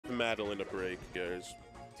Madeline a break, guys.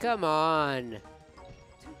 Come on.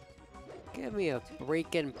 Give me a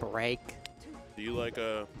freaking break. Do you like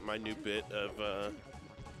my new bit of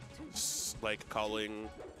like calling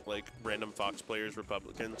like random Fox players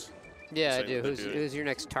Republicans? Yeah, I do. Who's your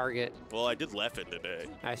next target? Well, I did Leffen today.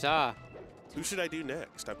 I saw. Who should I do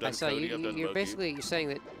next? I've done I saw Cody, I've done you're Loki. basically saying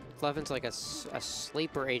that Leffen's like a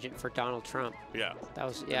sleeper agent for Donald Trump. Yeah. That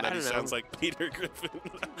was I don't know. Sounds like Peter Griffin.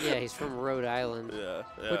 Yeah, he's from Rhode Island. Yeah,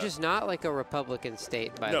 Which is not like a Republican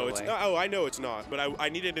state, by the way. No, it's not. Oh, I know it's not. But I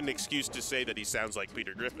needed an excuse to say that he sounds like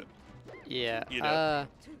Peter Griffin. Yeah. You know?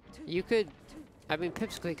 You could. I mean,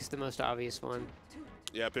 Pipsqueak is the most obvious one.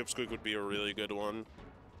 Yeah, Pipsqueak would be a really good one.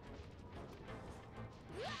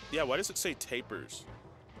 Yeah, why does it say tapers?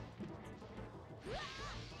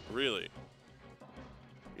 Really?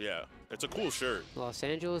 Yeah, it's a cool shirt. Los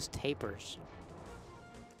Angeles Tapers.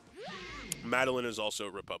 Madeline is also a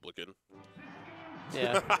Republican.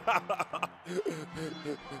 Yeah.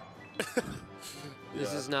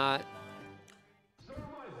 This is not.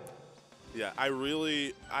 Yeah, I'm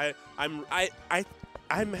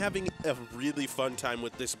having a really fun time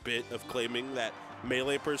with this bit of claiming that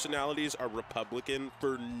Melee personalities are Republican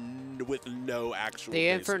with no actual The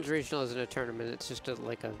basis. Inference Regional isn't a tournament. It's just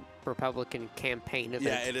like a Republican campaign event.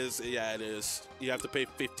 Yeah, it is. Yeah, it is. You have to pay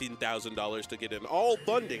 $15,000 to get in. All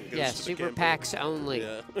funding goes yeah, to the super campaign. PACs only.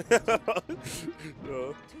 Yeah.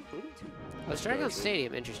 Oh, Dragon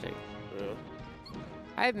Stadium, interesting. Yeah.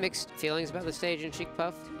 I have mixed feelings about the stage in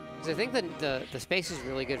Sheikpuff. Because I think the space is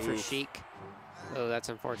really good for Sheik. Oh, that's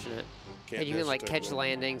unfortunate. And you can like catch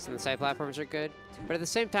landings and the side platforms are good. But at the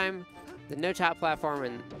same time, the no top platform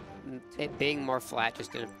and it being more flat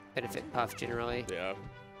just didn't benefit Puff generally. Yeah.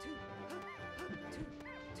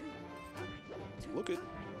 Look at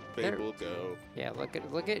Fable go. Yeah, look at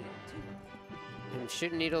him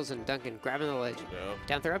shooting needles and Duncan grabbing the ledge. Yeah.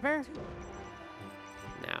 Down throw up air?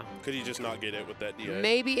 No. Could he just not get it with that DI?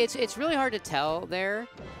 Maybe it's really hard to tell there.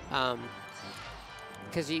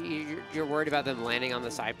 Because you're worried about them landing on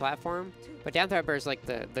the side platform. But down throw up air is like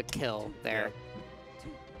the kill there. Yeah.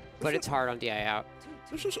 But it's hard on DI out.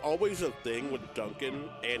 This is always a thing with Duncan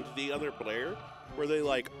and the other player, where they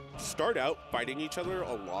like start out fighting each other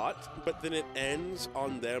a lot, but then it ends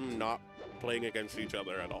on them not playing against each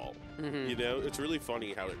other at all. You know, it's really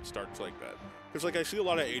funny how it starts like that. Because like I see a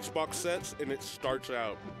lot of H-box sets, and it starts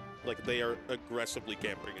out like they are aggressively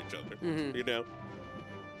camping each other. You know?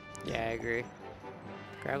 Yeah, I agree.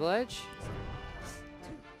 Grab ledge.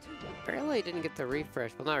 Barely didn't get the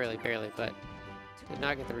refresh. Well, not really barely, but did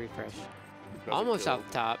not get the refresh. Almost off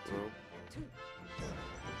the top.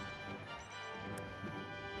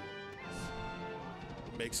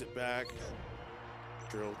 Makes it back.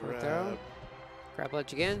 Drill grab. Grab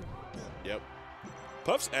ledge again. Yep.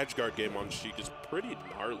 Puff's edge guard game on Sheik is pretty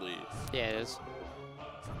gnarly. Yeah, it is.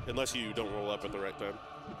 Unless you don't roll up at the right time.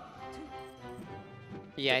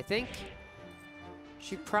 Yeah, I think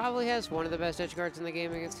she probably has one of the best edge guards in the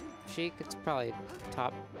game against Sheik. It's probably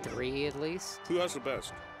top 3 at least. Who has the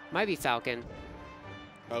best? Might be Falcon.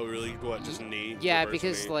 Oh, really? What, just knee? Yeah,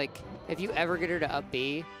 because, knee? Like, if you ever get her to up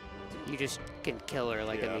B, you just can kill her,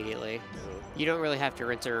 like, immediately. Yeah. You don't really have to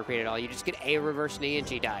rinse or repeat at all. You just get a reverse knee and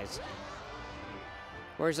she dies.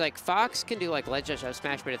 Whereas, like, Fox can do, like, ledge dash up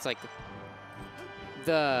smash, but it's, like,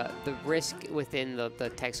 the risk within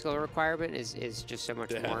the tech skill requirement is just so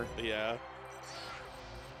much more. Yeah.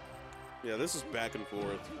 Yeah, this is back and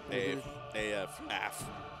forth. AF, AF.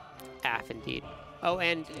 AF, indeed. Oh,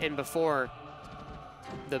 and before,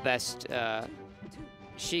 the best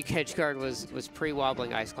Sheik edge guard was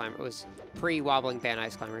pre-wobbling ice climber. It was pre-wobbling ban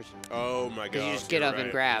ice climbers. Oh my gosh! You just get up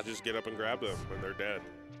and grab. You just get up and grab them, and they're dead.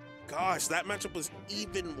 Gosh, that matchup was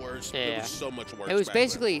even worse. Yeah. It was so much worse. It was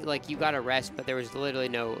basically like you got a rest, but there was literally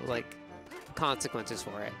no like consequences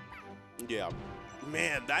for it. Yeah,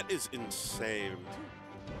 man, that is insane.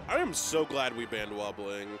 I am so glad we banned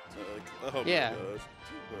wobbling. Oh my gosh.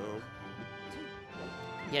 Well.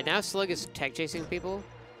 Yeah, now Slug is tech chasing people,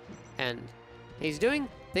 and he's doing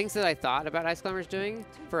things that I thought about Ice Climbers doing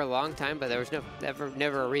for a long time, but there was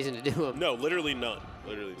never a reason to do them. No, literally none.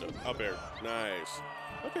 Literally none. Up air. Nice.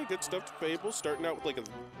 Okay, good stuff to Fable. Starting out with like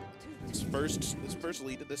his first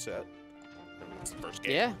lead of the set. It's the first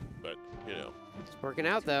game. Yeah. But, you know. It's working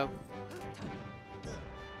out, though.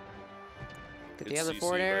 Good D on the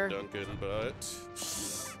forward air. Duncan, but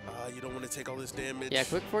you don't want to take all this damage. Yeah,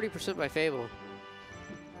 quick 40% by Fable.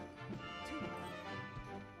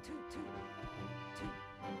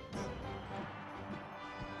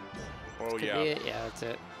 Oh, yeah. Yeah, that's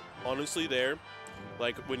it. Honestly, there,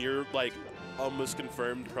 like, when you're, like, almost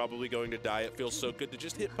confirmed probably going to die. It feels so good to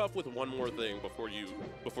just hit Puff with one more thing before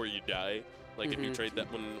you die. Like if you trade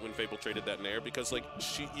that when Fable traded that Nair, because like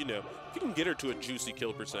she, you know, if you can get her to a juicy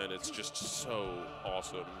kill percent, it's just so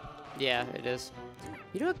awesome. Yeah, it is.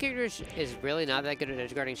 You know what character is really not that good at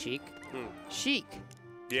edgeguarding Sheik? Sheik.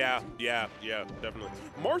 Yeah, definitely.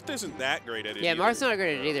 Marth isn't that great at it. Yeah, either. Marth's not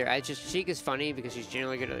great at it either. I just Sheik is funny because she's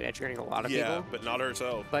generally good at edgeguarding a lot of people. Yeah, but not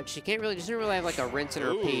herself. But she can't really, doesn't really have like a rinse and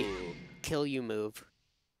repeat kill you move.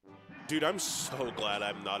 Dude, I'm so glad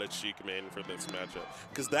I'm not a Sheik main for this matchup,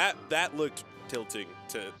 because that looked tilting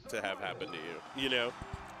to have happen to you. You know.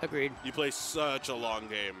 Agreed. You play such a long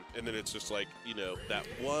game, and then it's just like, you know, that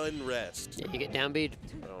one rest. Yeah, you get downbeat.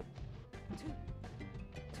 Oh.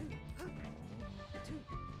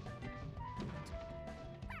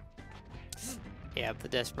 Yeah, the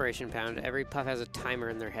desperation pound. Every Puff has a timer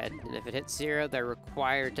in their head, and if it hits 0, they're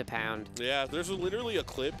required to pound. Yeah, there's literally a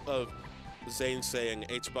clip of Zane saying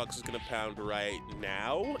HBox is going to pound right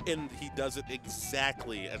now, and he does it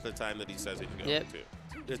exactly at the time that he says he's going to.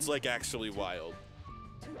 It's like actually wild.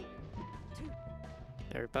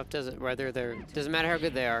 Every Puff does it, whether they're, doesn't matter how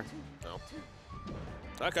good they are. No.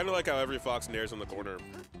 I kind of like how every Fox nairs in the corner.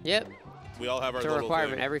 Yep. We all have our it's a little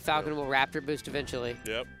requirement. thing. Every Falcon will Raptor boost eventually.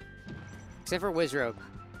 Yep. Except for Wizrobe.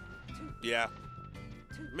 Yeah.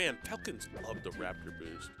 Man, Falcons love the Raptor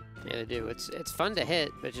boost. Yeah, they do. It's fun to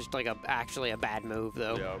hit, but just like actually a bad move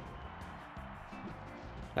though. Yeah.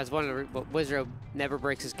 That's one of the Wizrobe never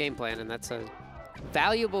breaks his game plan, and that's a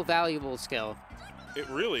valuable skill. It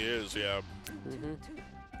really is, yeah.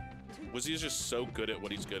 Wizzy is just so good at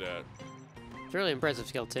what he's good at. It's a really impressive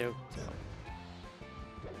skill too.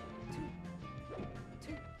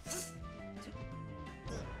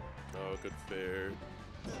 Oh, good fair.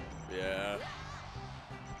 Yeah.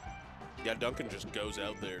 Yeah, Duncan just goes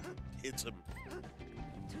out there, hits him.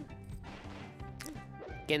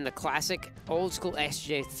 Again, the classic old school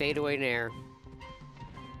SDJ fadeaway nair.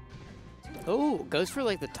 Oh, goes for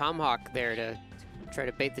like the tomahawk there to try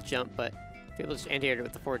to bait the jump, but Fable just anti-aired it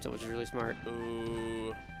with the forward tilt, which is really smart.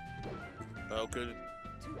 Ooh. Oh, good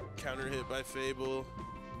counter hit by Fable.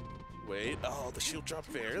 Wait. Oh, the shield drop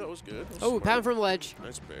fair. That was good. That was smart. Pound from ledge.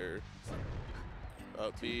 Nice fair.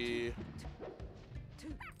 Up B.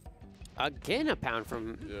 Again, a pound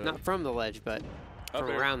from, not from the ledge, but from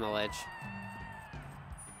around the ledge.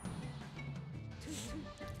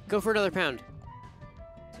 Go for another pound.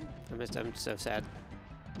 I'm so sad.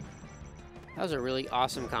 That was a really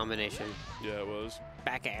awesome combination. Yeah, it was.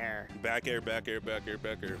 Back air. Back air, back air, back air,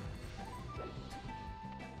 back air.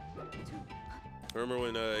 Remember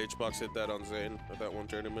when HBox hit that on Zane at that one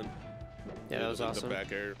tournament? Yeah, that was awesome. The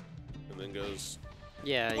back air, and then goes,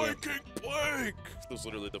 yeah. Blank! That was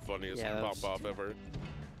literally the funniest pop-off ever.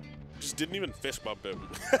 Just didn't even fist bump him.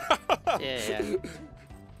 Yeah.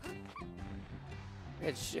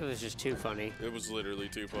 It was just too funny. It was literally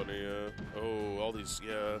too funny, yeah. Oh, all these,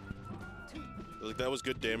 yeah. Like, that was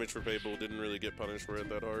good damage for Fable. Didn't really get punished for it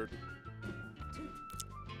that hard.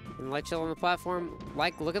 And light chill on the platform,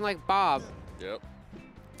 looking like Bob. Yep.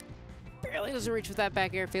 Barely doesn't reach with that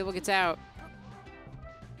back air. Fable gets out.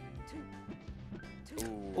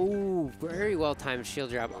 Ooh, very well timed shield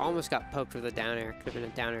drop. Almost got poked with a down air. Could have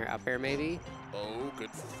been a down air up air maybe. Oh, good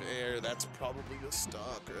fair. That's probably the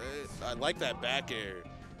stock, right? I like that back air.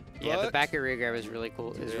 Yeah, the back air rear grab is really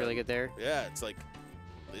cool. Is really good there. Yeah, it's like,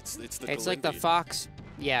 it's the. It's like the Fox.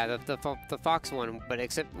 Yeah, the Fox one, but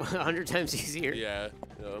except 100 times easier. Yeah,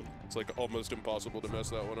 it's like almost impossible to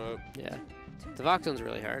mess that one up. Yeah, the Fox one's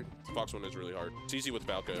really hard. Fox one is really hard. It's easy with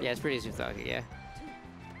Falco. Yeah, it's pretty easy with Falco. Yeah.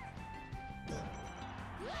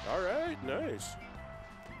 All right, nice.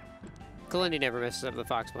 Kalindi never messes up the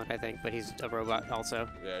Fox one, I think, but he's a robot also.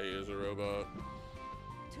 Yeah, he is a robot.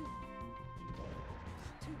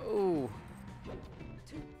 Ooh.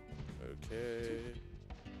 Okay.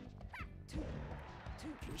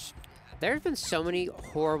 There have been so many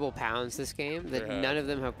horrible pounds this game that none of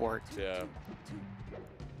them have worked. Yeah.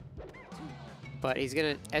 But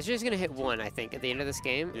SJ's gonna hit one, I think, at the end of this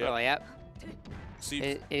game. Yep. Oh, yep. See,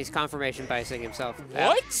 and he's confirmation biasing himself.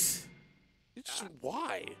 What?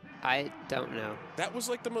 Why? I don't know. That was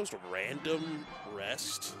like the most random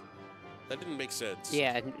rest. That didn't make sense.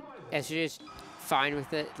 Yeah, SJ's fine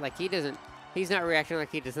with it. Like, he's not reacting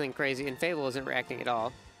like he does anything crazy, and Fable isn't reacting at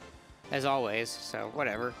all, as always, so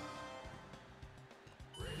whatever.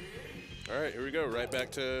 All right, here we go. Right back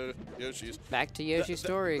to Yoshi's. Back to Yoshi's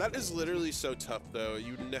story. That is literally so tough, though.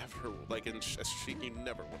 You never, like in Sheik, you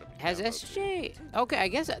never want to be. Has SJ? Okay, I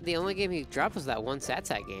guess the only game he dropped was that one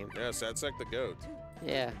Satsack game. Yeah, Satsack the GOAT.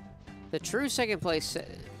 Yeah. The true second place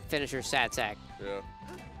finisher, Satsack. Yeah.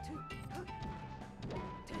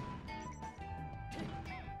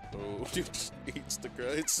 Oh, dude just eats the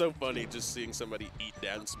crash. It's so funny just seeing somebody eat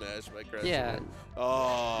down smash by Crash. Yeah.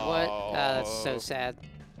 Oh. What? That's so sad.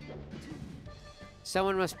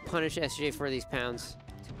 Someone must punish SDJ for these pounds.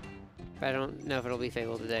 But I don't know if it'll be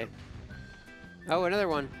Fable today. Oh, another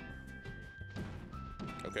one.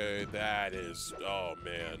 Okay, that is. Oh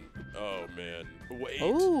man. Oh man. Wait.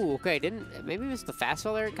 Oh, okay. Maybe it was the fast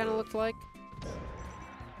fall there. It kind of looked like.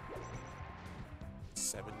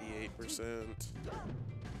 78%.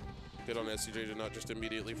 Good on SDJ to not just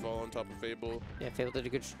immediately fall on top of Fable. Yeah, Fable did a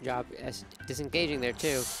good job disengaging there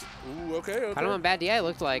too. Ooh, okay. I don't know what bad DI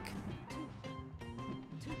looked like.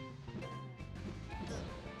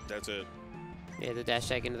 That's it. Yeah, the dash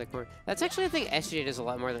tag into the corner. That's actually a thing SDJ does a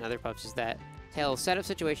lot more than other pups, is that he'll set up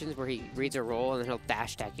situations where he reads a roll and then he'll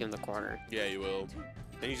dash tag you in the corner. Yeah, he will.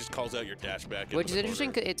 And he just calls out your dash back. Which is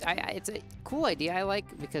interesting. It's a cool idea I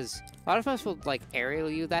like, because a lot of pups will like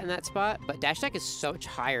aerial you that in that spot, but dash tag is so much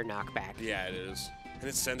higher knockback. Yeah, it is. And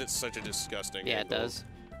it sends it such a disgusting Yeah, angle. it does.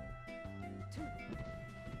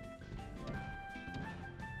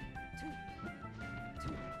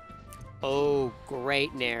 Oh,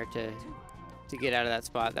 great nair to get out of that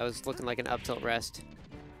spot. That was looking like an up tilt rest.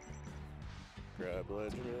 Grab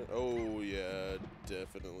legend. Oh yeah,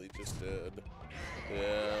 definitely just did.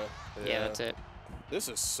 Yeah. Yeah, that's it. This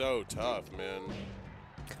is so tough, man.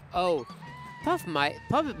 Oh, Puff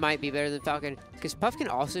might be better than Falcon, because Puff can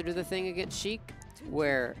also do the thing against Sheik,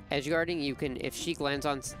 where edgeguarding you can, if Sheik lands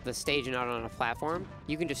on the stage and not on a platform,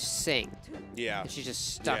 you can just sing. Yeah. And she's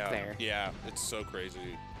just stuck there. Yeah, it's so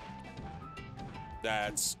crazy.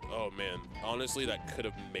 That's, oh man, honestly, that could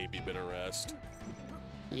have maybe been a rest.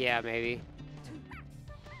 Yeah, maybe.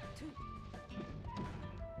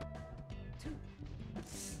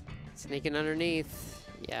 Sneaking underneath.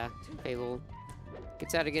 Yeah, Fable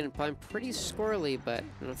gets out again and playing pretty squirrely, but I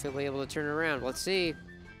don't know if he'll be able to turn around. Let's see.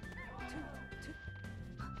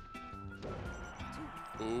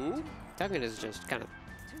 Ooh. Duncan is just kind of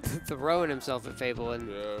throwing himself at Fable, and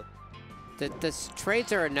Yeah. the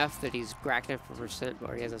trades are enough that he's racked up for percent,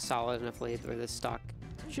 or he has a solid enough lead where this stock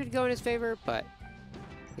should go in his favor, but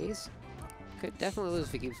he's could definitely lose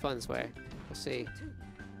if he keeps playing this way. We'll see.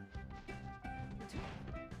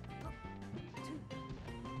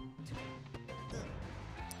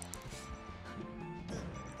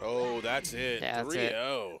 Oh, that's it. Yeah, that's it.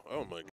 3-0. Oh my